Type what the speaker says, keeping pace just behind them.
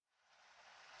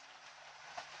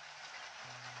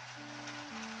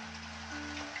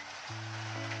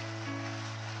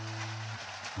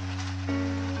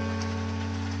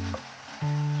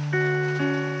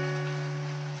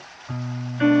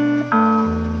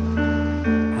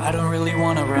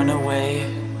run away.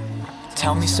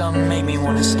 Tell me something, make me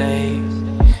wanna stay.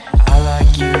 I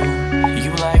like you,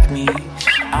 you like me.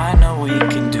 I know we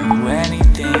can do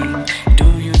anything. Do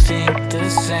you think the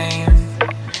same?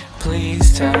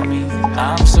 Please tell me.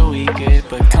 I'm so eager,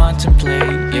 but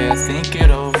contemplate. Yeah, think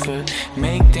it over.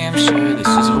 Make damn sure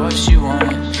this is what you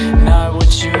want, not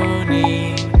what you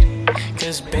need.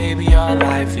 Cause baby, our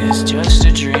life is just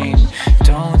a dream.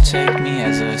 Don't take me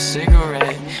as a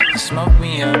cigarette and smoke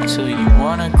me up till you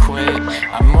wanna quit.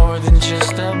 I'm more than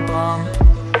just a bump,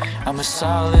 I'm a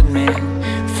solid man,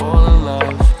 full of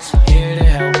love. Here to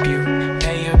help you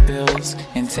pay your bills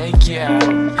and take you out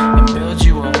and build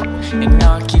you up and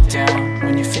knock you down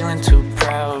when you're feeling too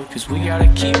proud. Cause we gotta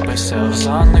keep ourselves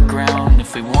on the ground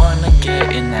if we wanna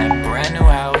get in that brand new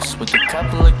house with a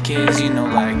couple of kids, you know,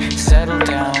 like settle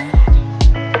down.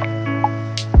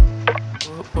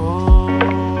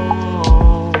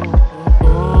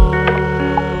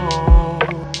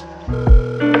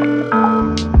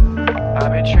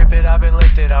 I've been tripping, I've been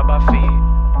lifted up my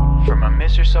feet from a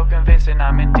mister so convincing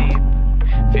I'm in deep.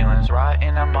 Feelings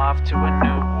rotten, I'm off to a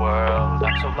new world.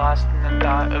 I'm so lost in the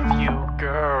thought of you,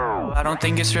 girl. I don't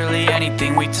think it's really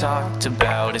anything we talked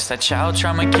about. It's that child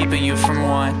trauma keeping you from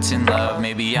wanting love.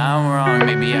 Maybe I'm wrong,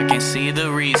 maybe I can see the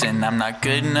reason I'm not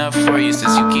good enough for you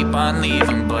since you keep on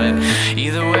leaving. But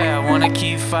either way, I wanna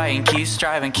keep fighting, keep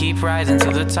striving, keep rising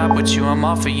to the top with you. I'm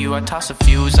all for you, I toss a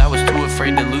fuse. I was too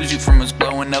afraid to lose you from us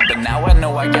blowing up, but now I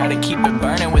know I gotta keep it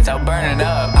burning without burning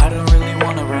up. I don't really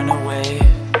wanna run away.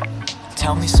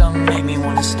 Tell me something, make me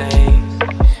wanna stay.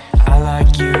 I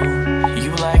like you,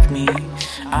 you like me.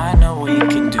 I know we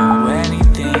can do anything.